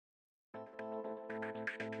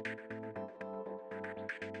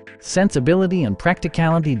sensibility and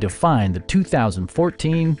practicality define the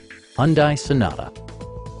 2014 Hyundai Sonata.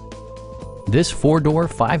 This four-door,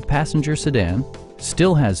 five-passenger sedan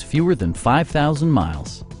still has fewer than 5,000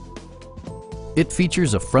 miles. It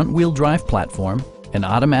features a front-wheel drive platform, an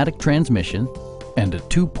automatic transmission, and a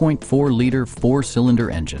 2.4-liter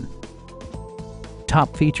four-cylinder engine.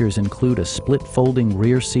 Top features include a split folding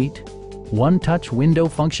rear seat, one-touch window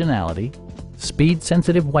functionality,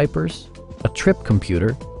 speed-sensitive wipers, a trip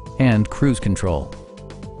computer, and cruise control.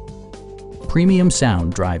 Premium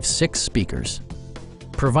sound drives 6 speakers,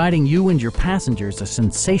 providing you and your passengers a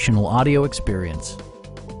sensational audio experience.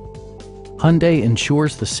 Hyundai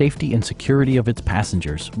ensures the safety and security of its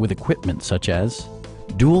passengers with equipment such as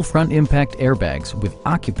dual front impact airbags with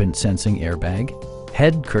occupant sensing airbag,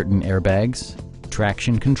 head curtain airbags,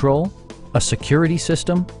 traction control, a security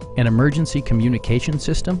system, an emergency communication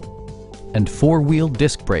system, and four-wheel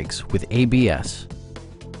disc brakes with ABS.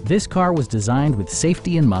 This car was designed with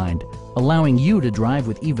safety in mind, allowing you to drive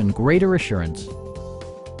with even greater assurance.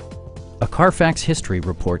 A Carfax history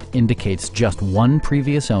report indicates just one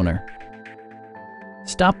previous owner.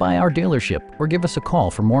 Stop by our dealership or give us a call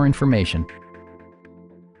for more information.